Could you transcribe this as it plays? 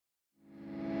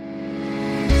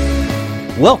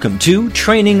Welcome to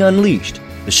Training Unleashed,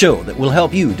 the show that will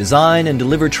help you design and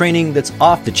deliver training that's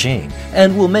off the chain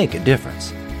and will make a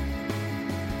difference.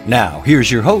 Now, here's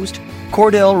your host,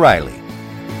 Cordell Riley.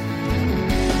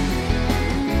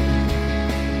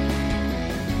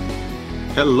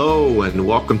 Hello, and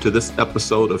welcome to this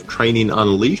episode of Training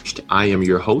Unleashed. I am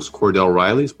your host, Cordell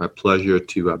Riley. It's my pleasure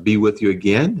to be with you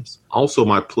again. It's also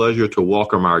my pleasure to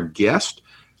welcome our guest.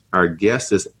 Our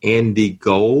guest is Andy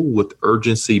Gold with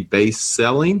Urgency Based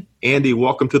Selling. Andy,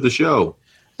 welcome to the show.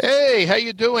 Hey, how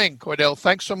you doing, Cordell?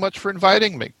 Thanks so much for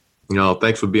inviting me.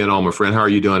 Thanks for being on, my friend. How are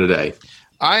you doing today?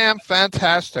 I am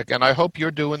fantastic, and I hope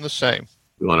you're doing the same.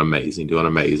 Doing amazing.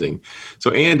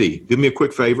 So, Andy, do me a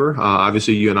quick favor.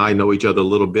 Obviously, you and I know each other a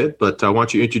little bit, but I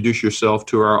want you to introduce yourself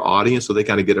to our audience so they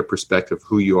kind of get a perspective of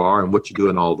who you are and what you do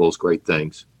and all those great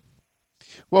things.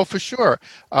 Well, for sure.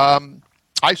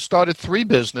 I started 3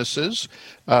 businesses.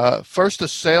 First, a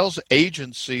sales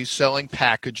agency selling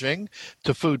packaging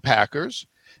to food packers.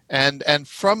 And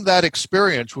from that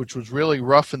experience, which was really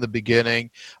rough in the beginning,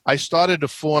 I started to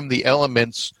form the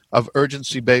elements of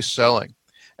urgency-based selling.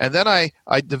 And then I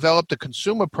developed a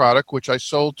consumer product, which I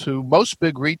sold to most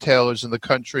big retailers in the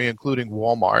country, including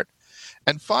Walmart.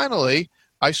 And finally,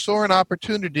 I saw an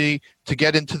opportunity to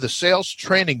get into the sales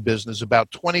training business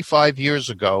about 25 years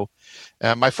ago.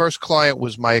 My first client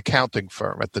was my accounting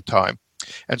firm at the time.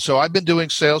 And so I've been doing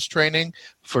sales training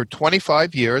for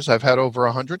 25 years. I've had over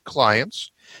 100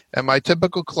 clients. And my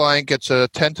typical client gets a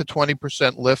 10 to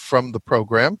 20% lift from the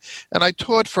program. And I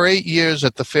taught for 8 years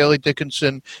at the Fairleigh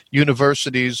Dickinson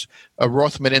University's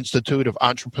Rothman Institute of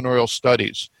Entrepreneurial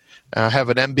Studies. I have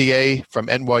an MBA from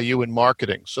NYU in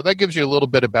marketing. So that gives you a little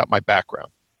bit about my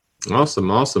background.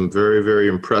 Awesome. Very, very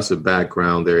impressive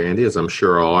background there, Andy, as I'm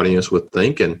sure our audience would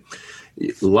think. And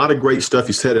a lot of great stuff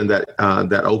you said in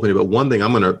that opening. But one thing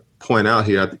I'm going to point out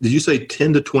here, did you say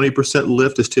 10 to 20%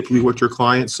 lift is typically what your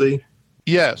clients see?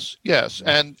 Yes.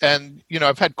 And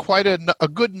I've had quite a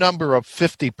good number of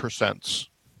 50%.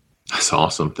 That's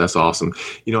awesome.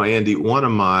 Andy, one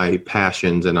of my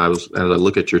passions, and as I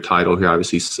look at your title here,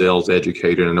 obviously sales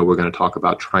educator, and I know we're going to talk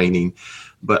about training,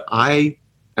 but I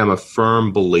am a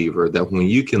firm believer that when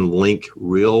you can link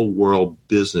real world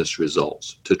business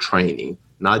results to training,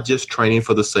 not just training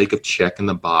for the sake of checking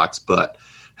the box, but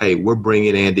hey, we're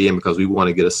bringing Andy in because we want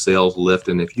to get a sales lift.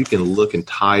 And if you can look and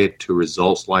tie it to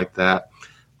results like that,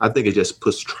 I think it just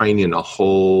puts training in a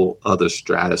whole other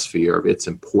stratosphere of its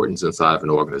importance inside of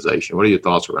an organization. What are your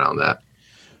thoughts around that?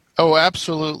 Oh,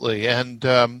 absolutely. And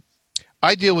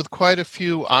I deal with quite a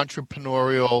few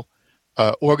entrepreneurial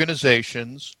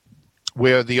organizations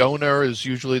where the owner is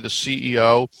usually the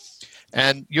CEO,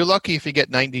 and you're lucky if you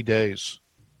get 90 days.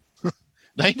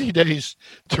 90 days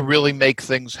to really make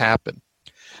things happen.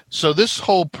 So this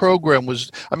whole program was,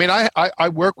 I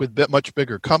work with much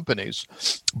bigger companies,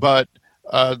 but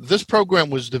this program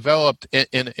was developed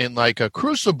in like a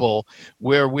crucible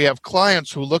where we have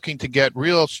clients who are looking to get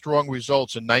real strong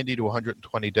results in 90 to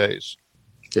 120 days.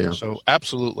 Yeah. So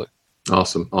absolutely.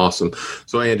 Awesome.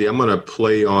 So Andy, I'm going to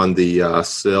play on the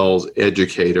sales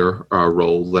educator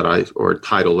title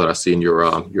that I see in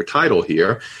your title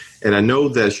here. And I know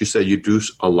that, as you said, you do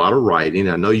a lot of writing.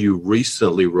 I know you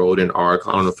recently wrote an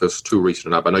article. I don't know if it's too recent or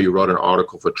not, but I know you wrote an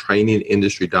article for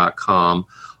trainingindustry.com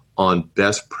on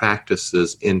best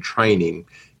practices in training.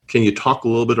 Can you talk a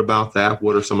little bit about that?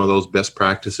 What are some of those best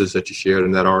practices that you shared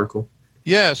in that article?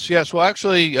 Yes. Well,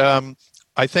 actually,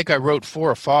 I think I wrote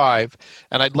 4 or 5,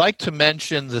 and I'd like to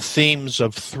mention the themes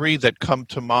of 3 that come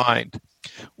to mind.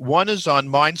 One is on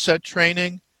mindset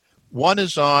training, one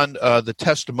is on the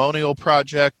testimonial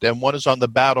project, and one is on the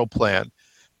battle plan.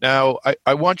 Now,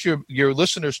 I want your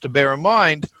listeners to bear in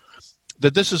mind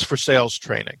that this is for sales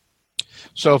training.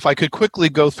 So if I could quickly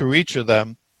go through each of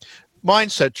them.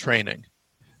 Mindset training.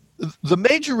 The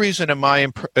major reason in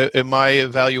my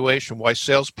evaluation why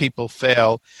salespeople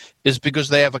fail is because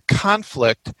they have a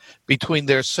conflict between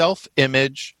their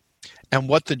self-image and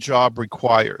what the job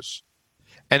requires.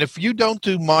 And if you don't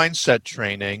do mindset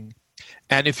training,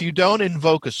 and if you don't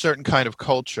invoke a certain kind of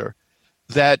culture,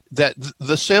 that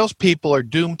the salespeople are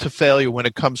doomed to failure when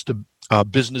it comes to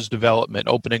business development,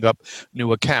 opening up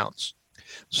new accounts.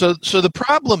 So the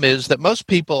problem is that most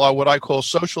people are what I call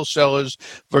social sellers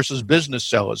versus business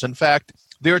sellers. In fact,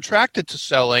 they're attracted to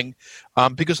selling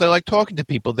because they like talking to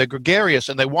people. They're gregarious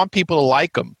and they want people to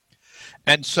like them.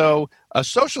 And so a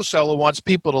social seller wants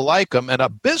people to like them, and a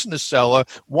business seller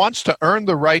wants to earn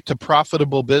the right to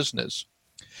profitable business.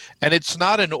 And it's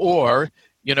not an or,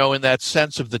 in that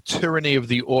sense of the tyranny of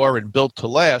the or and built to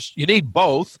last. You need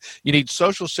both. You need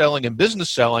social selling and business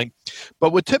selling.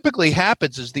 But what typically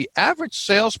happens is the average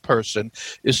salesperson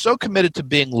is so committed to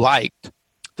being liked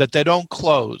that they don't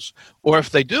close. Or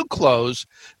if they do close,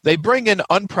 they bring in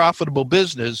unprofitable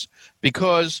business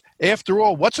because, after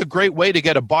all, what's a great way to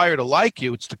get a buyer to like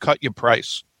you? It's to cut your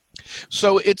price.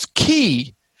 So it's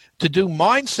key to do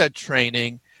mindset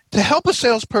training to help a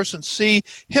salesperson see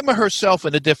him or herself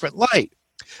in a different light.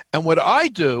 And what I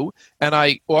do, and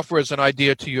I offer as an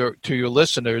idea to your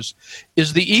listeners,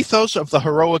 is the ethos of the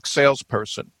heroic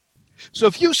salesperson. So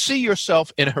if you see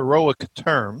yourself in heroic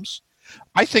terms,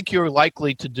 I think you're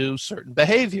likely to do certain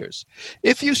behaviors.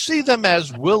 If you see them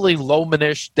as Willy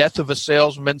Loman-ish, death of a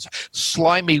salesman's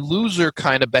slimy loser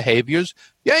kind of behaviors,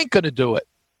 you ain't going to do it.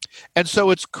 And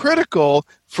so it's critical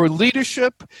for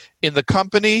leadership in the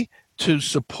company to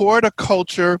support a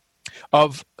culture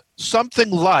of something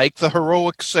like the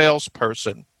heroic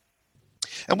salesperson.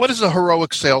 And what does a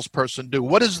heroic salesperson do?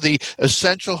 What is the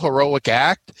essential heroic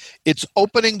act? It's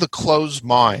opening the closed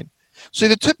mind. See,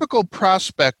 the typical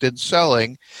prospect in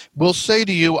selling will say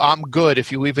to you, I'm good,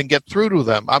 if you even get through to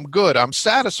them. I'm good. I'm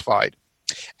satisfied.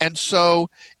 And so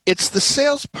it's the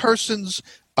salesperson's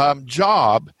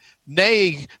job,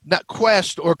 nay, not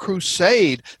quest or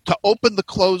crusade, to open the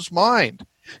closed mind.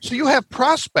 So you have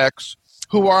prospects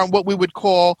who are on what we would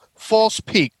call false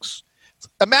peaks.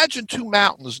 Imagine two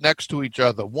mountains next to each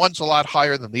other. One's a lot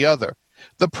higher than the other.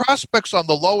 The prospect's on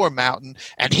the lower mountain,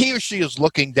 and he or she is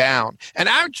looking down. And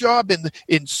our job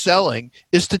in selling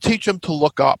is to teach them to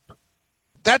look up.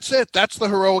 That's it. That's the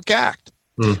heroic act.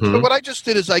 Mm-hmm. So what I just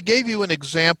did is I gave you an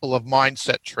example of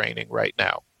mindset training right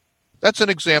now. That's an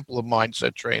example of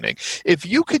mindset training. If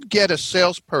you could get a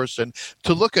salesperson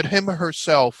to look at him or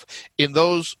herself in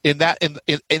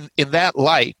that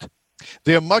light,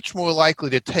 they're much more likely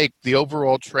to take the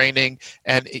overall training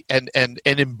and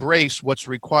embrace what's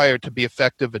required to be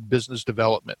effective in business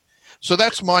development. So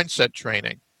that's mindset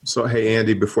training. So, hey,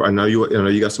 Andy, before I know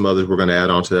you got some others we're going to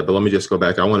add on to that, but let me just go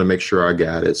back. I want to make sure I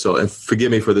got it. So, and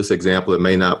forgive me for this example. It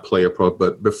may not play a pro,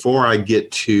 but before I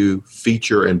get to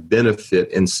feature and benefit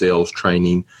in sales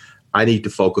training, I need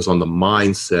to focus on the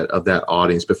mindset of that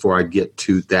audience before I get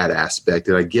to that aspect.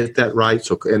 Did I get that right?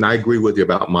 So, and I agree with you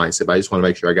about mindset, but I just want to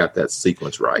make sure I got that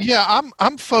sequence right. Yeah,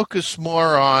 I'm focused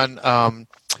more on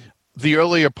the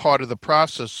earlier part of the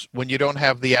process when you don't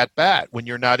have the at-bat, when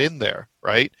you're not in there,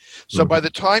 right? So by the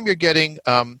time you're getting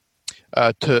to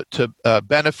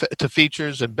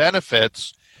features and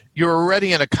benefits, you're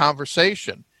already in a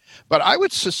conversation. But I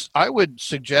would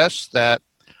suggest that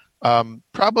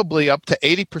probably up to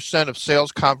 80% of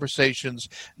sales conversations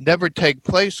never take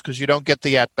place because you don't get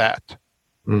the at-bat.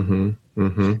 Mm-hmm.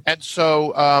 Mm-hmm. And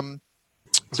so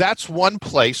that's one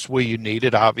place where you need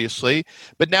it, obviously.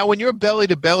 But now when you're belly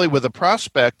to belly with a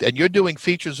prospect and you're doing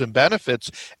features and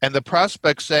benefits and the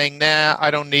prospect's saying, nah,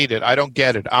 I don't need it. I don't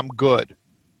get it. I'm good.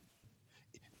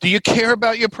 Do you care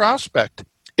about your prospect?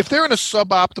 If they're in a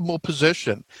suboptimal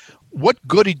position, what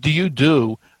good do you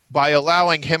do by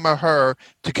allowing him or her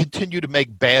to continue to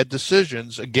make bad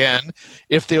decisions, again,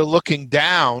 if they're looking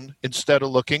down instead of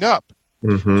looking up?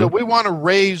 Mm-hmm. So we want to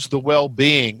raise the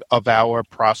well-being of our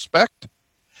prospect.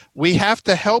 We have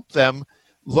to help them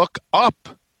look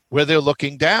up where they're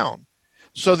looking down.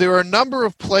 So there are a number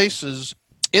of places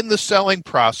in the selling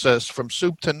process from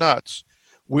soup to nuts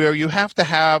where you have to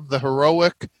have the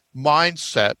heroic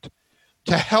mindset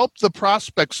to help the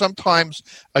prospect sometimes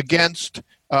against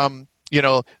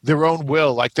their own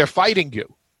will, like they're fighting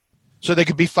you. So they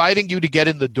could be fighting you to get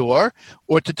in the door,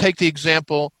 or to take the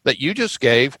example that you just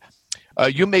gave,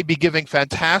 you may be giving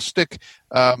fantastic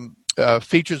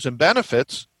features and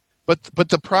benefits, but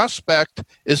the prospect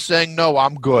is saying, no,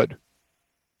 I'm good.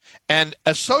 And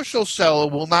a social seller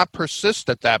will not persist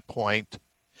at that point.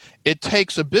 It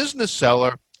takes a business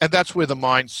seller, and that's where the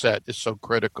mindset is so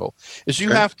critical, is you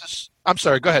have to – I'm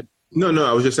sorry, go ahead. No,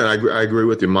 I was just saying I agree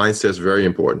with you. Mindset is very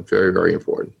important, very, very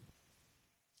important.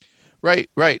 Right.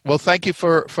 Well, thank you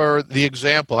for the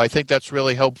example. I think that's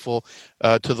really helpful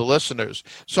to the listeners.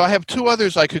 So I have two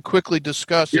others I could quickly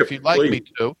discuss if you'd like me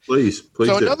to. Please.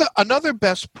 So another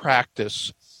best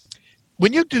practice,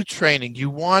 when you do training, you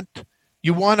want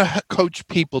to coach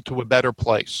people to a better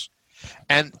place.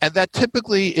 And that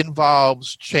typically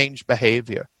involves change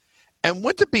behavior. And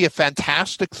wouldn't it be a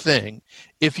fantastic thing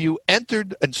if you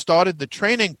entered and started the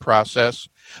training process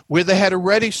where they had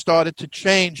already started to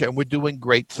change and were doing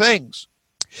great things?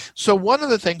 So one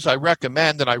of the things I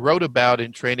recommend and I wrote about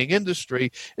in training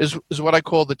industry is what I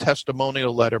call the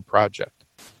testimonial letter project.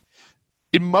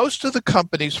 In most of the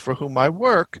companies for whom I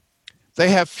work, they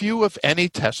have few, if any,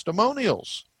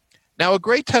 testimonials. Now, a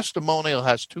great testimonial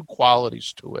has two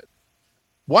qualities to it.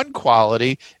 One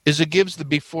quality is it gives the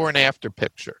before and after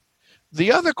picture.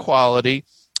 The other quality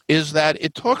is that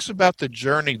it talks about the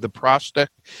journey the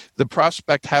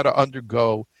prospect had to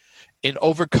undergo in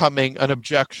overcoming an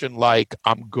objection like,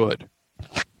 I'm good.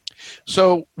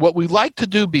 So what we like to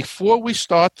do before we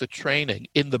start the training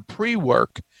in the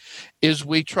pre-work is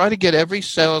we try to get every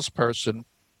salesperson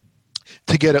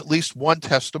to get at least one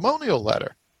testimonial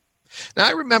letter. Now,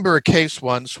 I remember a case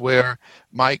once where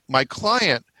my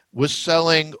client was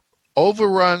selling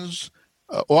overruns,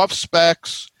 off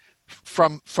specs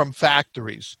from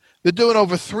factories. They're doing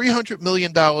over $300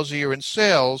 million a year in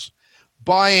sales,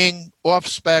 buying off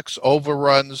specs,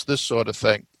 overruns, this sort of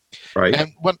thing. Right.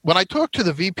 And when I talked to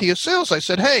the VP of sales, I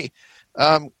said, hey,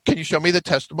 can you show me the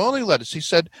testimonial letters? He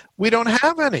said, we don't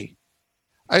have any.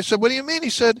 I said, what do you mean? He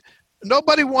said,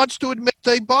 nobody wants to admit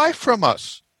they buy from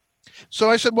us. So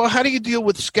I said, well, how do you deal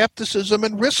with skepticism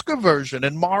and risk aversion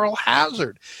and moral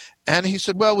hazard? And he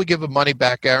said, well, we give a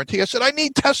money-back guarantee. I said, I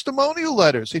need testimonial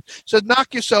letters. He said,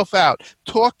 knock yourself out.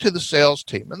 Talk to the sales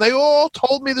team. And they all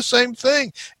told me the same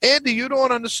thing. Andy, you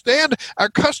don't understand. Our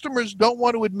customers don't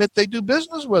want to admit they do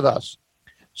business with us.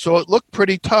 So it looked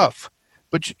pretty tough.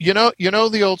 But you know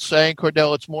the old saying,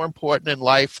 Cordell, it's more important in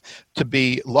life to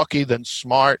be lucky than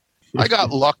smart. I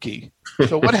got lucky.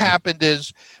 So what happened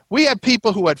is we had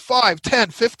people who had 5,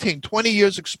 10, 15, 20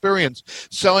 years experience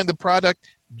selling the product.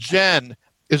 Jen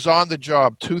is on the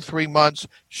job 2-3 months.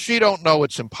 She don't know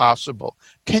it's impossible.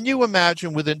 Can you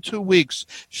imagine within 2 weeks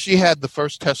she had the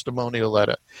first testimonial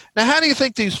letter? Now, how do you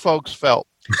think these folks felt?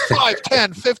 5,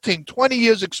 10, 15, 20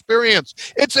 years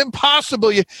experience. It's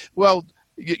impossible.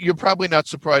 You're probably not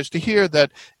surprised to hear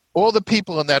that all the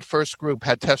people in that first group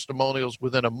had testimonials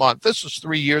within a month. This was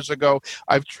 3 years ago.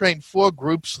 I've trained 4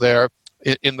 groups there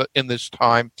in this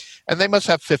time, and they must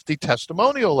have 50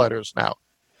 testimonial letters now.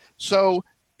 So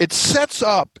it sets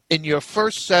up in your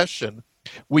first session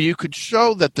where you could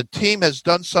show that the team has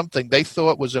done something they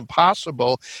thought was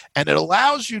impossible, and it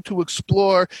allows you to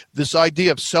explore this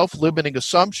idea of self-limiting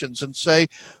assumptions and say,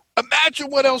 imagine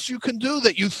what else you can do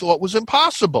that you thought was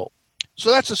impossible.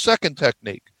 So that's a second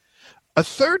technique. A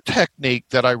third technique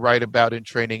that I write about in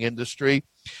training industry,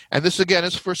 and this again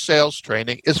is for sales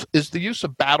training, is the use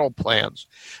of battle plans.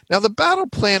 Now, the battle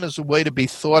plan is a way to be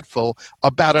thoughtful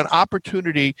about an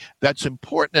opportunity that's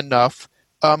important enough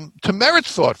to merit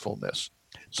thoughtfulness.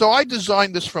 So I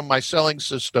designed this from my selling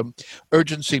system,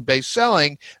 urgency-based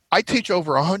selling. I teach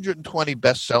over 120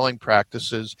 best-selling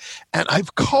practices, and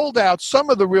I've culled out some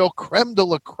of the real creme de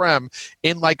la creme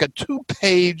in like a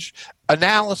 2-page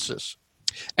analysis.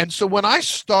 And so when I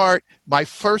start my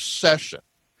first session,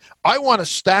 I want to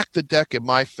stack the deck in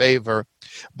my favor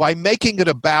by making it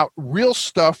about real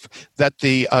stuff that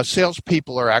the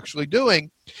salespeople are actually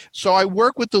doing. So I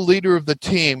work with the leader of the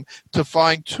team to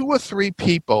find 2 or 3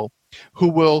 people who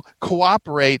will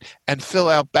cooperate and fill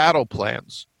out battle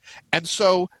plans. And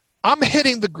so I'm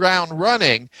hitting the ground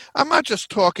running. I'm not just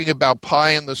talking about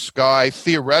pie in the sky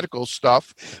theoretical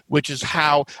stuff, which is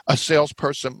how a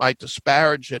salesperson might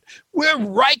disparage it. We're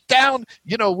right down,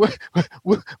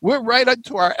 we're right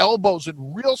into our elbows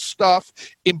in real stuff,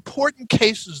 important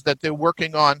cases that they're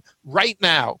working on right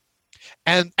now.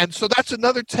 And so that's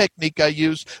another technique I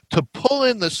use to pull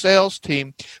in the sales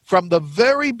team from the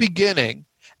very beginning.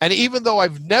 And even though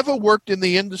I've never worked in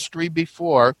the industry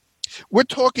before, we're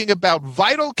talking about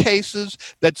vital cases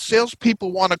that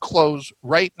salespeople want to close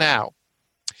right now.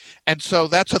 And so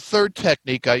that's a third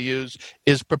technique I use,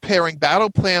 is preparing battle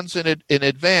plans in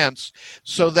advance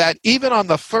so that even on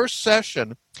the first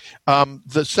session,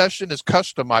 the session is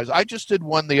customized. I just did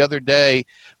one the other day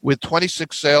with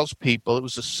 26 salespeople. It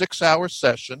was a 6-hour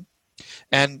session.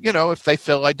 And, if they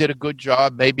feel I did a good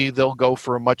job, maybe they'll go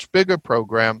for a much bigger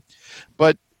program.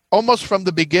 But almost from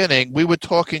the beginning, we were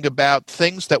talking about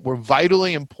things that were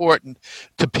vitally important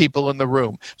to people in the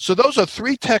room. So those are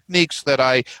 3 techniques that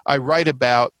I write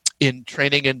about in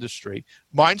training industry: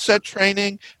 mindset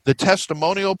training, the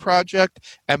testimonial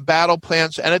project, and battle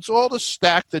plans. And it's all to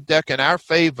stack the deck in our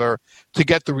favor to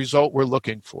get the result we're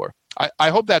looking for. I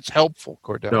hope that's helpful,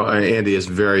 Cordell. No, Andy, it's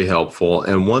very helpful.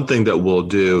 And one thing that we'll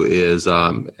do is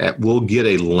we'll get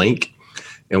a link,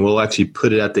 and we'll actually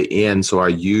put it at the end so our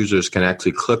users can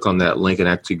actually click on that link and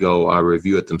actually go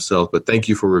review it themselves. But thank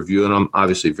you for reviewing them.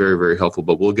 Obviously, very, very helpful.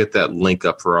 But we'll get that link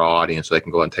up for our audience so they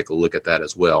can go and take a look at that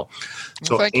as well.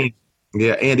 So, thank you.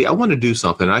 Yeah, Andy, I want to do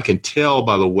something. I can tell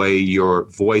by the way your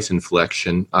voice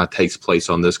inflection takes place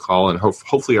on this call, and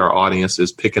hopefully our audience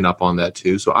is picking up on that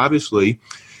too. So obviously,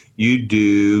 you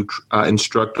do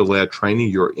instructor-led training.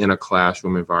 You're in a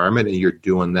classroom environment and you're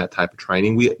doing that type of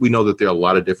training. We know that there are a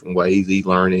lot of different ways,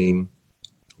 e-learning,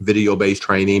 video-based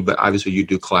training, but obviously you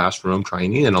do classroom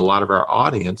training, and a lot of our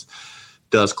audience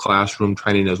does classroom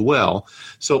training as well.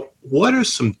 So what are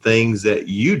some things that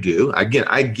you do? Again,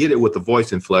 I get it with the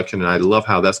voice inflection, and I love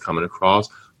how that's coming across.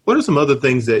 What are some other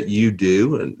things that you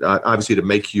do, and obviously to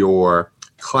make your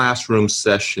classroom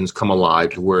sessions come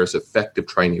alive to where it's effective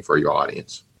training for your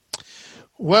audience?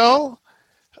 Well,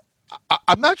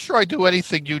 I'm not sure I do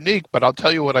anything unique, but I'll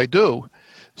tell you what I do.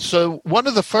 So one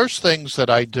of the first things that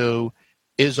I do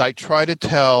is I try to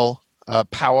tell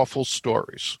powerful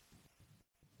stories.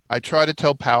 I try to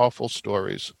tell powerful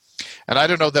stories. And I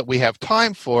don't know that we have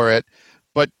time for it,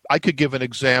 but I could give an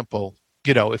example,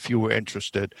 if you were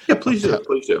interested. Yeah, please do.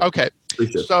 Please do. Okay.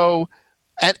 Please do. So,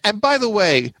 and by the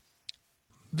way,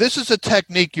 this is a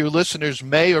technique your listeners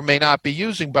may or may not be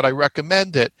using, but I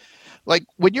recommend it. Like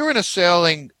when you're in a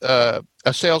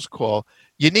sales call,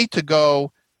 you need to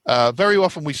go. Very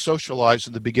often we socialize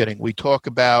in the beginning. We talk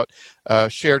about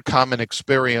shared common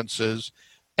experiences.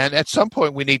 And at some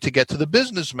point, we need to get to the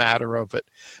business matter of it.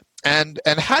 And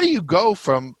how do you go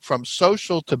from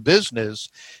social to business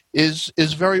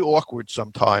is very awkward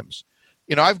sometimes.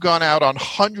 I've gone out on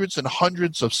hundreds and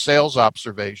hundreds of sales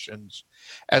observations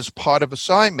as part of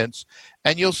assignments,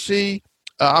 and you'll see,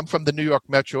 I'm from the New York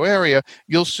metro area,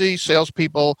 you'll see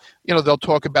salespeople, they'll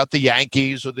talk about the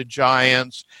Yankees or the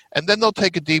Giants, and then they'll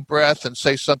take a deep breath and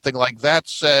say something like that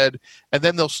said, and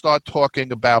then they'll start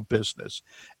talking about business.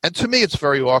 And to me, it's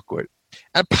very awkward.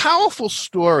 A powerful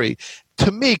story,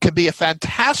 to me, can be a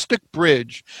fantastic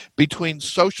bridge between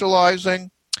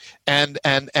socializing and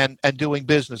doing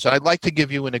business. And I'd like to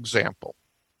give you an example,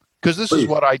 because this is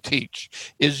what I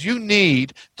teach, is you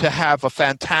need to have a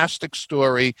fantastic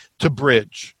story to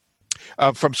bridge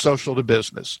from social to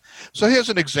business. So here's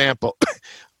an example.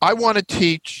 I want to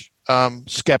teach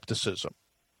skepticism.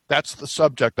 That's the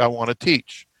subject I want to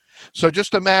teach. So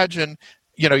just imagine,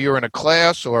 you're in a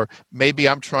class, or maybe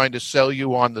I'm trying to sell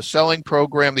you on the selling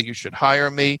program that you should hire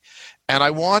me, and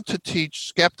I want to teach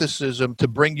skepticism to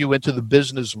bring you into the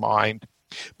business mind,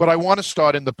 but I want to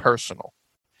start in the personal.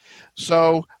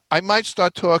 So I might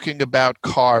start talking about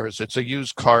cars. It's a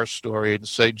used car story, and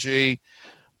say, gee,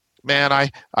 man,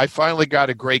 I finally got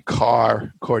a great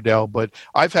car, Cordell, but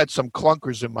I've had some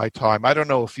clunkers in my time. I don't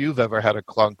know if you've ever had a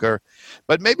clunker,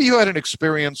 but maybe you had an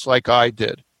experience like I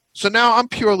did. So now I'm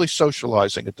purely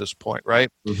socializing at this point, right?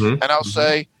 Mm-hmm. And I'll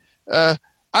say,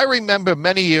 I remember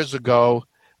many years ago,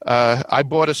 I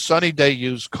bought a sunny day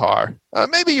used car.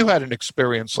 Maybe you had an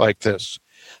experience like this.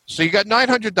 So you got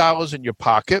 $900 in your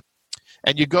pocket,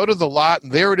 and you go to the lot,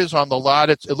 and there it is on the lot.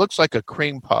 It looks like a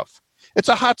cream puff. It's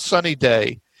a hot, sunny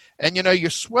day, and you're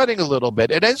sweating a little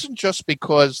bit. It isn't just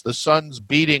because the sun's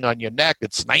beating on your neck.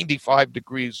 It's 95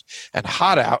 degrees and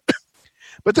hot out.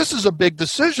 But this is a big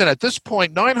decision. At this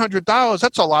point, $900,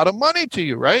 that's a lot of money to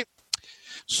you, right?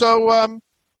 So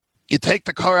you take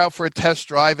the car out for a test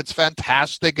drive. It's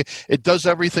fantastic. It does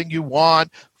everything you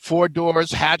want. 4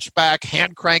 doors, hatchback,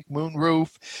 hand crank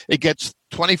moonroof. It gets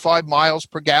 25 miles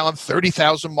per gallon,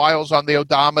 30,000 miles on the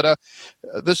odometer.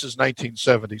 This is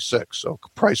 1976, so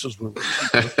prices were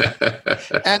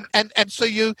and so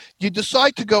you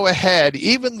decide to go ahead,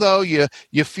 even though you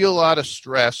feel a lot of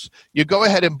stress. You go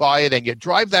ahead and buy it, and you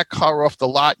drive that car off the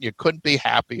lot, and you couldn't be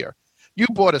happier. You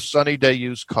bought a sunny day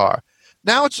used car.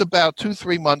 Now it's about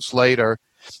 2-3 months later,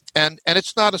 and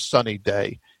it's not a sunny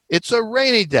day. It's a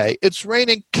rainy day. It's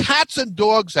raining cats and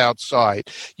dogs outside.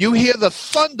 You hear the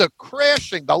thunder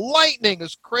crashing. The lightning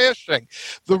is crashing.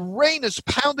 The rain is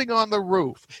pounding on the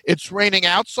roof. It's raining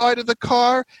outside of the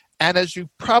car, and as you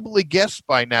probably guessed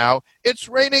by now, it's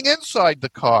raining inside the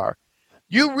car.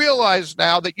 You realize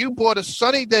now that you bought a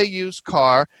sunny day used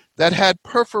car that had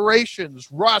perforations,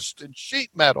 rust, and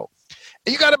sheet metal.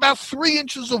 And you got about 3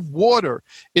 inches of water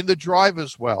in the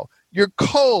driver's well. You're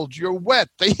cold, you're wet,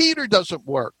 the heater doesn't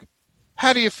work.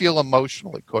 How do you feel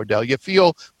emotionally, Cordell? You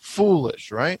feel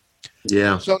foolish, right?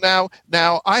 Yeah. So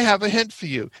now I have a hint for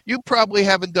you. You probably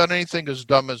haven't done anything as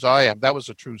dumb as I am. That was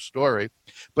a true story.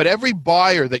 But every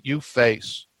buyer that you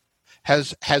face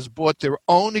has bought their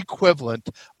own equivalent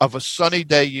of a sunny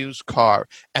day used car,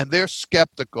 and they're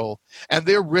skeptical, and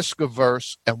they're risk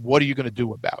averse, and what are you going to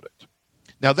do about it?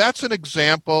 Now, that's an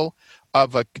example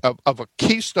of a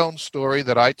keystone story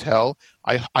that I tell.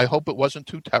 I hope it wasn't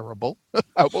too terrible.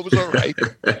 I hope it was all right.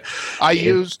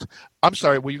 I'm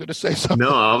sorry, were you going to say something?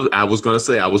 No, I was going to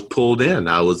say I was pulled in.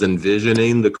 I was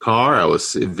envisioning the car. I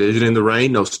was envisioning the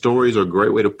rain. Those stories are a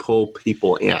great way to pull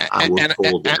people in. I was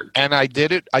pulled in. And I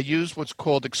did it. I used what's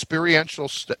called experiential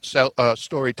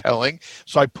storytelling.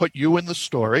 So I put you in the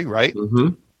story, right? Mm-hmm.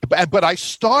 But I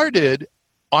started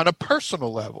on a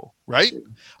personal level, right?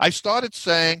 I started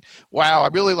saying, wow, I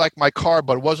really like my car,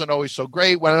 but it wasn't always so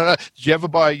great. Did you ever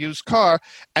buy a used car?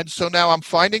 And so now I'm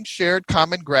finding shared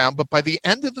common ground, but by the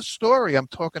end of the story, I'm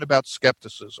talking about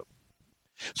skepticism.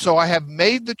 So I have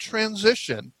made the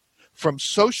transition from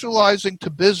socializing to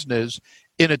business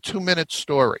in a 2-minute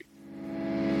story.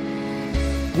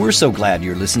 We're so glad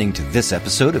you're listening to this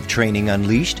episode of Training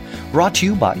Unleashed, brought to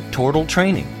you by Tortal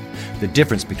Training. The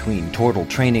difference between Tortal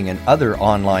Training and other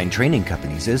online training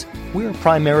companies is we're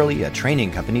primarily a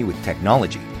training company with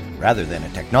technology, rather than a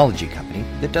technology company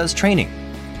that does training.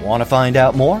 Want to find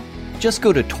out more? Just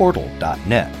go to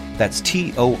tortal.net. That's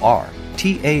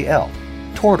Tortal,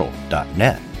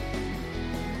 tortal.net.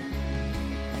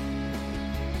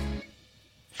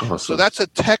 Awesome. So that's a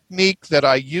technique that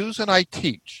I use and I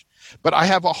teach. But I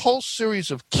have a whole series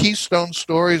of keystone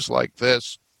stories like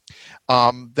this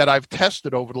that I've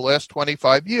tested over the last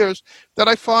 25 years that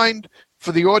I find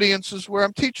for the audiences where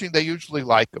I'm teaching, they usually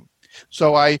like them.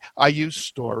 So I use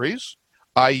stories.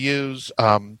 I use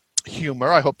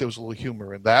humor. I hope there was a little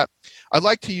humor in that. I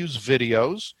like to use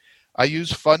videos. I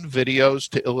use fun videos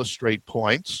to illustrate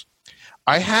points.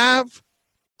 I have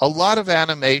a lot of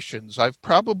animations. I've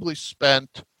probably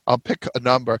spent, I'll pick a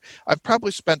number, I've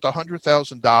probably spent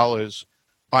 $100,000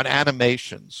 on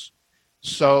animations,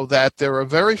 so that there are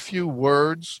very few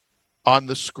words on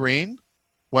the screen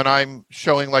when I'm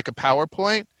showing like a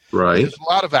PowerPoint. Right. There's a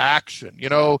lot of action. You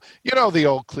know the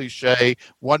old cliche,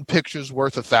 one picture's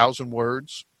worth 1,000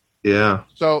 words. Yeah.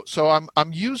 So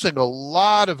I'm using a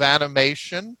lot of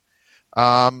animation.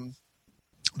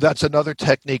 That's another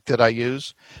technique that I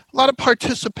use. A lot of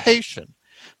participation.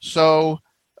 So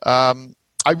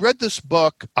I read this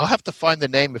book. I'll have to find the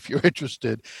name if you're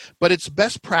interested, but it's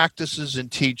Best Practices in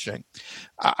Teaching.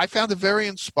 I found it very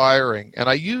inspiring, and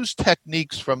I used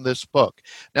techniques from this book.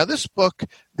 Now, this book,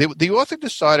 the author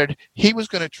decided he was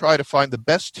going to try to find the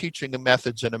best teaching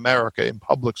methods in America in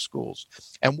public schools.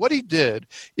 And what he did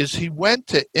is he went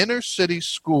to inner city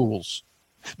schools.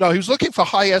 No, he was looking for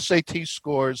high SAT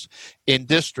scores in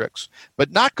districts,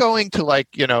 but not going to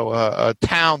a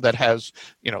town that has,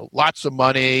 lots of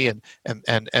money and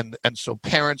so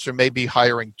parents are maybe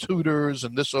hiring tutors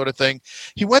and this sort of thing.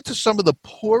 He went to some of the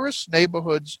poorest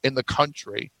neighborhoods in the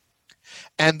country,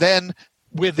 and then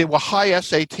where there were high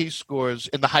SAT scores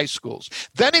in the high schools.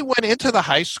 Then he went into the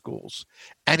high schools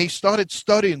and he started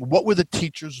studying what were the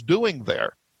teachers doing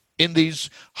there in these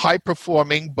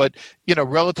high-performing, but,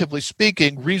 relatively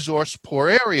speaking, resource-poor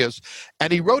areas.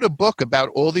 And he wrote a book about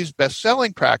all these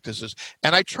best-selling practices,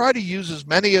 and I try to use as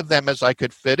many of them as I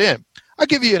could fit in. I'll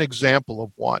give you an example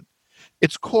of one.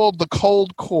 It's called the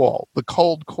cold call,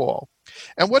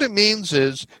 And what it means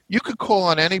is you could call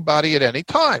on anybody at any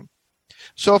time.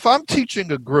 So if I'm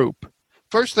teaching a group,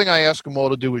 first thing I ask them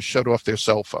all to do is shut off their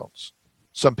cell phones.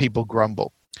 Some people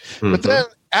grumble. Mm-hmm. But then,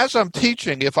 as I'm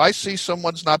teaching, if I see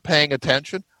someone's not paying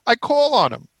attention, I call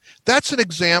on them. That's an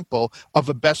example of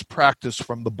a best practice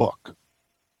from the book.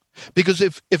 Because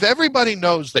if everybody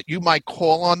knows that you might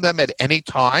call on them at any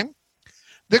time,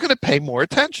 they're going to pay more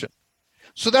attention.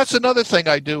 So that's another thing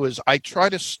I do is I try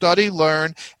to study,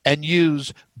 learn, and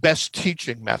use best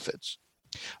teaching methods.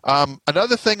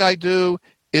 Another thing I do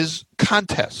is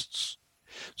contests.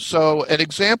 So an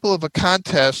example of a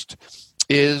contest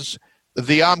is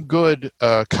the I'm good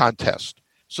contest.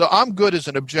 So I'm good is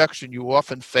an objection you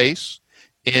often face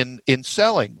in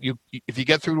selling. If you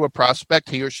get through to a prospect,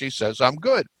 he or she says, I'm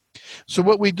good. So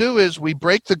what we do is we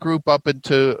break the group up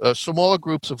into smaller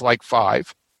groups of like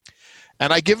 5,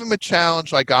 and I give them a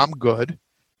challenge like I'm good,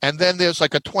 and then there's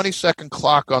like a 20-second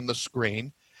clock on the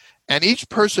screen, and each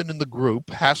person in the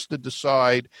group has to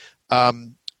decide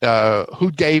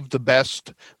who gave the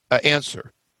best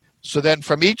answer. So then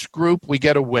from each group, we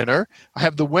get a winner. I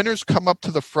have the winners come up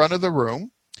to the front of the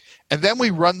room, and then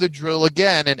we run the drill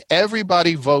again, and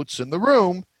everybody votes in the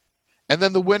room, and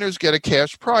then the winners get a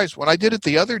cash prize. When I did it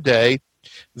the other day,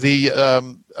 the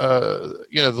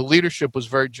leadership was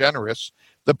very generous.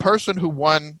 The person who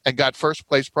won and got first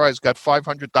place prize got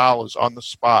 $500 on the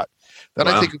spot. Then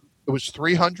wow. I think it was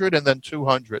 $300 and then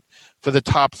 $200 for the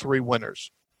top 3 winners.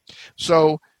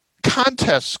 So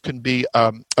contests can be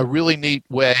a really neat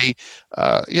way,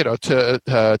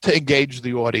 to engage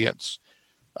the audience.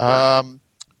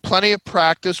 Plenty of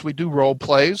practice. We do role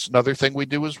plays. Another thing we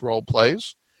do is role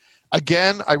plays.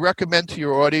 Again, I recommend to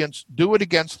your audience, do it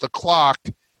against the clock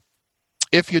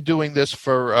if you're doing this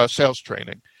for sales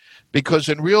training. Because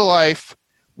in real life,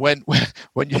 when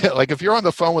you, like, if you're on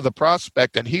the phone with a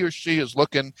prospect and he or she is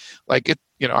looking like it,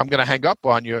 I'm going to hang up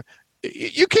on you,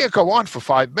 you can't go on for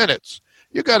 5 minutes.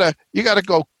 You gotta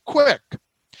go quick.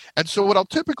 And so what I'll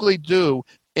typically do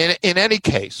in any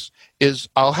case is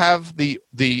I'll have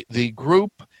the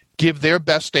group give their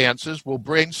best answers. We'll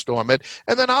brainstorm it,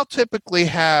 and then I'll typically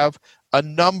have a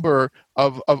number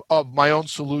of my own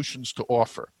solutions to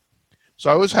offer. So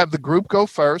I always have the group go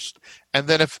first, and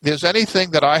then if there's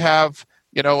anything that I have,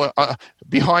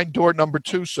 behind door number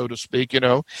 2, so to speak,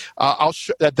 I'll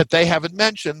that they haven't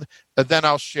mentioned, then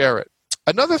I'll share it.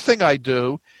 Another thing I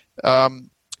do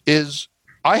is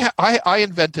I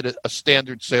invented a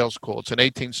standard sales call. It's an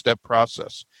 18-step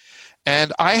process,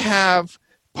 and I have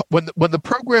when the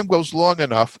program goes long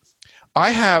enough,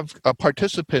 I have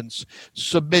participants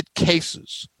submit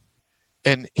cases.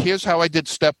 And here's how I did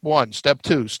step 1, step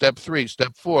 2, step 3,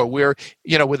 step 4, where,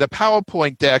 with a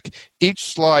PowerPoint deck, each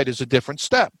slide is a different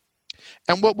step.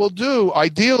 And what we'll do,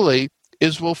 ideally,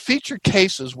 is we'll feature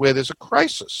cases where there's a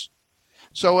crisis.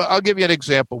 So I'll give you an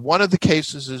example. One of the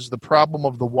cases is the problem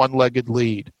of the one-legged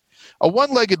lead. A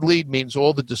one-legged lead means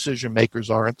all the decision makers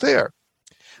aren't there.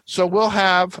 So we'll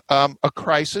have a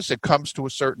crisis. It comes to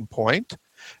a certain point,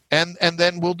 and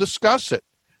then we'll discuss it.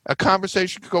 A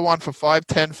conversation could go on for 5,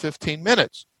 10, 15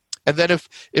 minutes. And then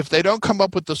if they don't come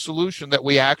up with the solution that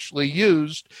we actually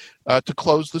used to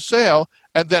close the sale,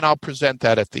 and then I'll present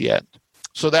that at the end.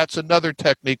 So that's another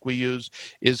technique we use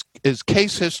is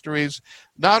case histories,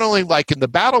 not only like in the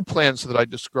battle plans that I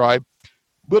described,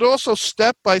 but also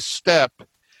step by step,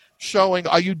 showing,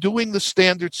 are you doing the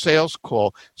standard sales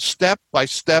call step by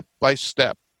step by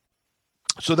step?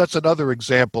 So that's another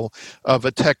example of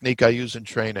a technique I use in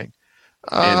training.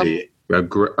 Andy, a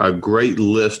great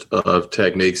list of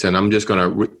techniques, and I'm just going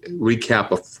to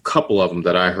recap a couple of them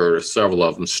that I heard, or several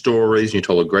of them. Stories, you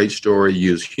told a great story,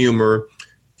 use humor,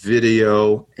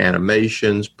 video,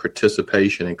 animations,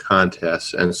 participation in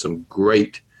contests, and some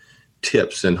great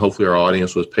tips. And hopefully our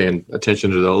audience was paying attention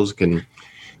to those, can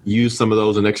use some of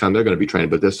those the next time they're going to be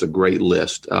training. But that's a great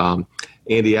list.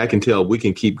 Andy, I can tell we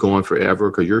can keep going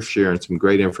forever because you're sharing some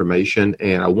great information.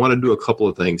 And I want to do a couple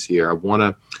of things here. I want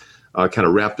to kind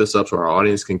of wrap this up so our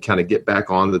audience can kind of get back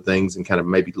on the things and kind of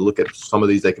maybe look at some of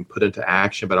these they can put into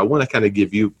action. But I want to kind of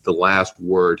give you the last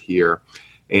word here.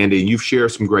 Andy, you've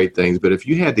shared some great things, but if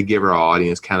you had to give our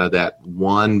audience kind of that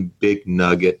one big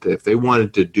nugget, if they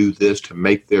wanted to do this to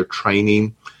make their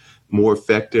training more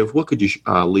effective, what could you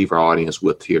leave our audience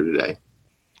with here today?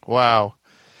 Wow.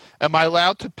 Am I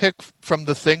allowed to pick from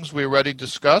the things we already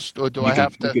discussed, or do I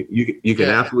have to? You can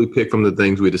absolutely pick from the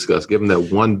things we discussed. Give them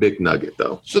that one big nugget,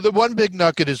 though. So the one big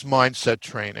nugget is mindset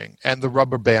training and the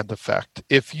rubber band effect.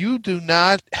 If you do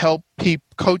not help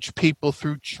coach people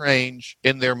through change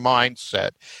in their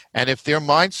mindset, and if their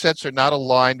mindsets are not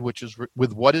aligned,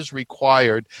 with what is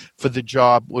required for the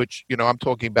job, which, I'm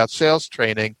talking about sales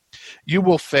training, you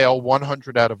will fail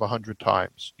 100 out of 100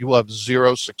 times. You will have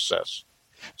zero success.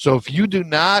 So if you do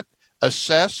not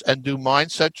assess and do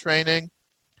mindset training,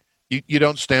 you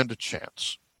don't stand a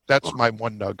chance. That's my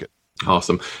one nugget.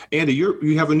 Awesome. Andy,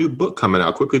 you have a new book coming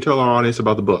out. Quickly tell our audience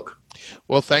about the book.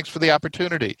 Well, thanks for the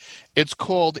opportunity. It's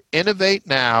called Innovate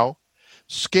Now,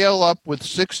 Scale Up with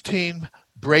 16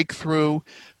 Breakthrough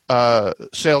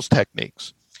Sales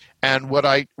Techniques. And what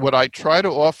I try to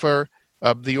offer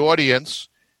the audience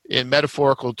in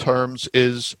metaphorical terms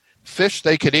is fish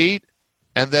they could eat,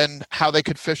 and then how they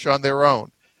could fish on their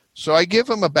own. So I give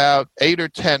them about 8 or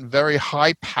 10 very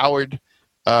high-powered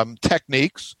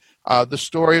techniques. The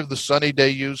story of the sunny day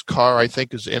used car, I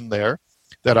think, is in there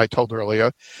that I told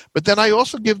earlier. But then I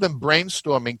also give them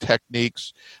brainstorming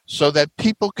techniques so that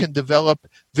people can develop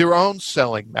their own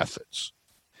selling methods.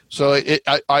 So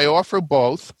I offer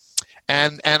both.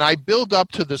 And I build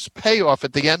up to this payoff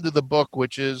at the end of the book,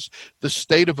 which is the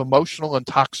state of emotional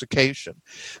intoxication.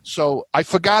 So I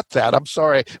forgot that. I'm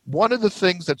sorry. One of the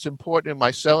things that's important in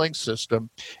my selling system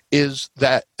is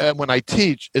that when I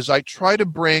teach is I try to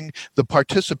bring the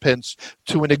participants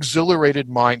to an exhilarated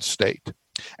mind state.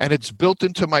 And it's built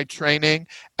into my training,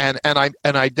 and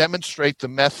I demonstrate the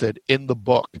method in the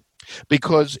book.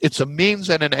 Because it's a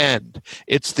means and an end.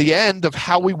 It's the end of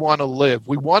how we want to live.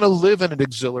 We want to live in an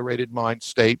exhilarated mind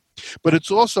state, but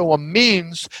it's also a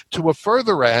means to a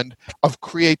further end of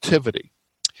creativity.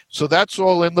 So that's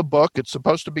all in the book. It's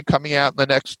supposed to be coming out in the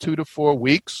next 2 to 4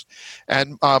 weeks.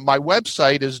 And my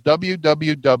website is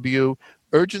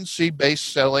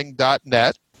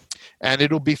www.urgencybasedselling.net. and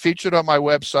it'll be featured on my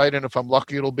website, and if I'm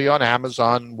lucky, it'll be on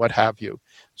Amazon, what have you.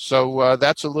 So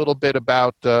that's a little bit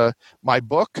about my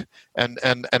book and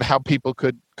how people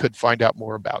could find out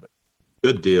more about it.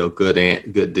 Good deal.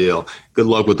 Good deal. Good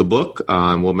luck with the book.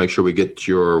 We'll make sure we get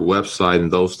your website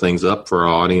and those things up for our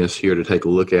audience here to take a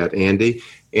look at. Andy,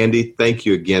 thank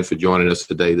you again for joining us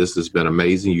today. This has been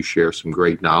amazing. You share some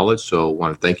great knowledge, so I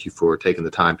want to thank you for taking the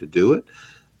time to do it.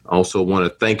 I also want to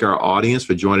thank our audience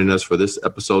for joining us for this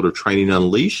episode of Training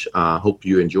Unleashed. Hope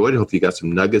you enjoyed it. Hope you got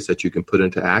some nuggets that you can put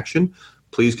into action.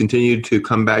 Please continue to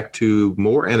come back to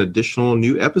more and additional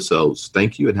new episodes.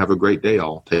 Thank you and have a great day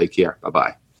all. Take care.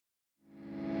 Bye-bye.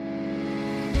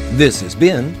 This has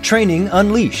been Training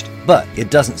Unleashed, but it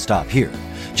doesn't stop here.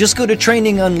 Just go to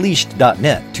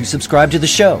trainingunleashed.net to subscribe to the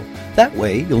show. That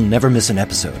way, you'll never miss an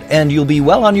episode, and you'll be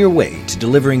well on your way to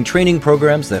delivering training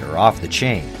programs that are off the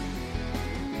chain.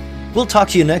 We'll talk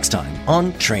to you next time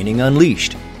on Training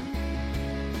Unleashed.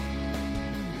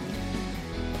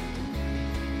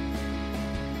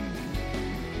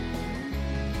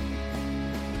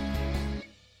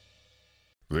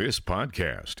 This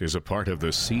podcast is a part of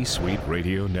the C-Suite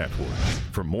Radio Network.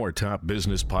 For more top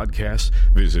business podcasts,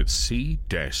 visit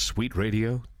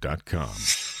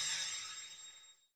c-suiteradio.com.